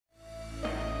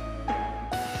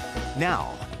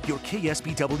Now, your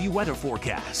KSBW weather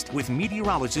forecast with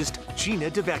meteorologist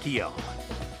Gina DeVecchio.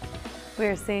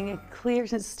 We're seeing a clear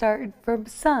start for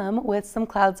some, with some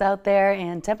clouds out there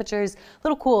and temperatures a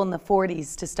little cool in the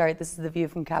 40s to start. This is the view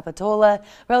from Capitola.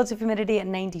 Relative humidity at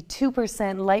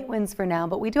 92%, light winds for now,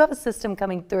 but we do have a system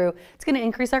coming through. It's going to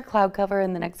increase our cloud cover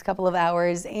in the next couple of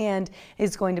hours and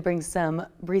is going to bring some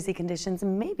breezy conditions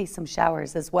and maybe some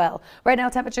showers as well. Right now,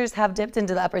 temperatures have dipped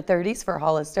into the upper 30s for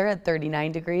Hollister at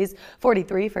 39 degrees,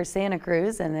 43 for Santa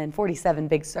Cruz, and then 47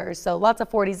 Big Sur. So lots of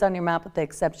 40s on your map, with the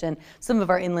exception some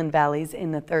of our inland valleys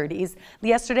in the 30s.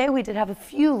 Yesterday we did have a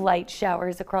few light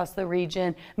showers across the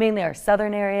region, mainly our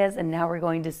southern areas, and now we're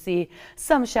going to see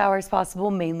some showers possible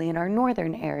mainly in our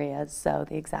northern areas. So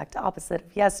the exact opposite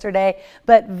of yesterday,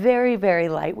 but very, very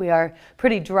light. We are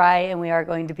pretty dry and we are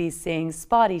going to be seeing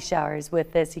spotty showers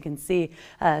with this. You can see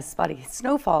spotty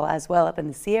snowfall as well up in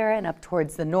the Sierra and up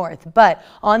towards the north. But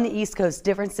on the East Coast,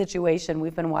 different situation.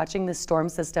 We've been watching the storm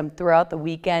system throughout the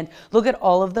weekend. Look at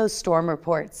all of those storm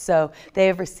reports. So they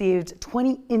have received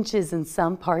 20 inches in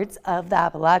some parts of the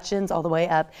Appalachians, all the way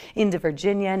up into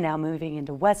Virginia, now moving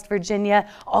into West Virginia.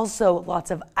 Also lots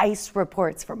of ice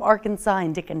reports from Arkansas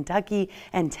into Kentucky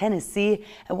and Tennessee.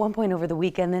 At one point over the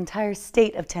weekend, the entire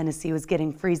state of Tennessee was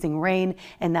getting freezing rain,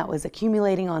 and that was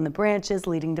accumulating on the branches,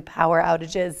 leading to power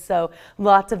outages. So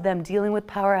lots of them dealing with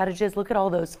power outages. Look at all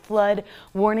those flood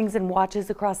warnings and watches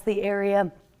across the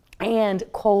area. And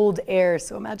cold air.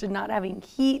 So imagine not having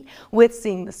heat with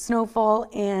seeing the snowfall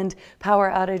and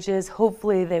power outages.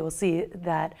 Hopefully they will see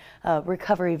that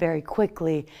recovery very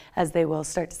quickly, as they will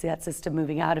start to see that system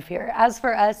moving out of here. As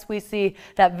for us, we see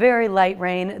that very light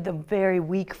rain, the very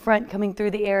weak front coming through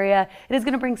the area. It is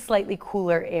going to bring slightly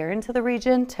cooler air into the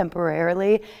region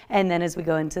temporarily. And then as we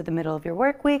go into the middle of your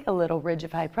work week, a little ridge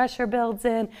of high pressure builds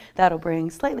in. That'll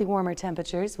bring slightly warmer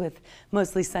temperatures with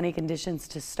mostly sunny conditions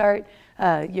to start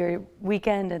your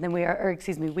weekend, and then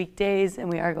weekdays, and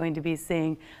we are going to be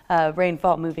seeing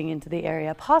rainfall moving into the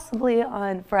area possibly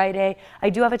on Friday. I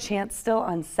do have a chance still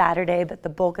on Saturday, but the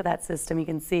bulk of that system you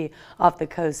can see off the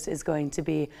coast is going to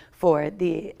be for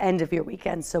the end of your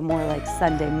weekend, so more like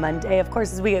Sunday, Monday. Of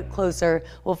course, as we get closer,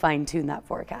 we'll fine-tune that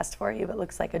forecast for you, but it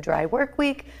looks like a dry work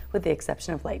week with the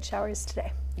exception of light showers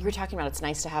today. You were talking about it's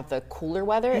nice to have the cooler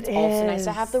weather. It's also nice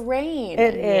to have the rain.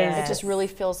 It is. It just really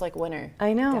feels like winter.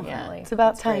 I know. Definitely. It's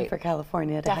about time for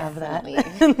California to have that.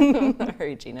 All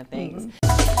right, Gina, thanks.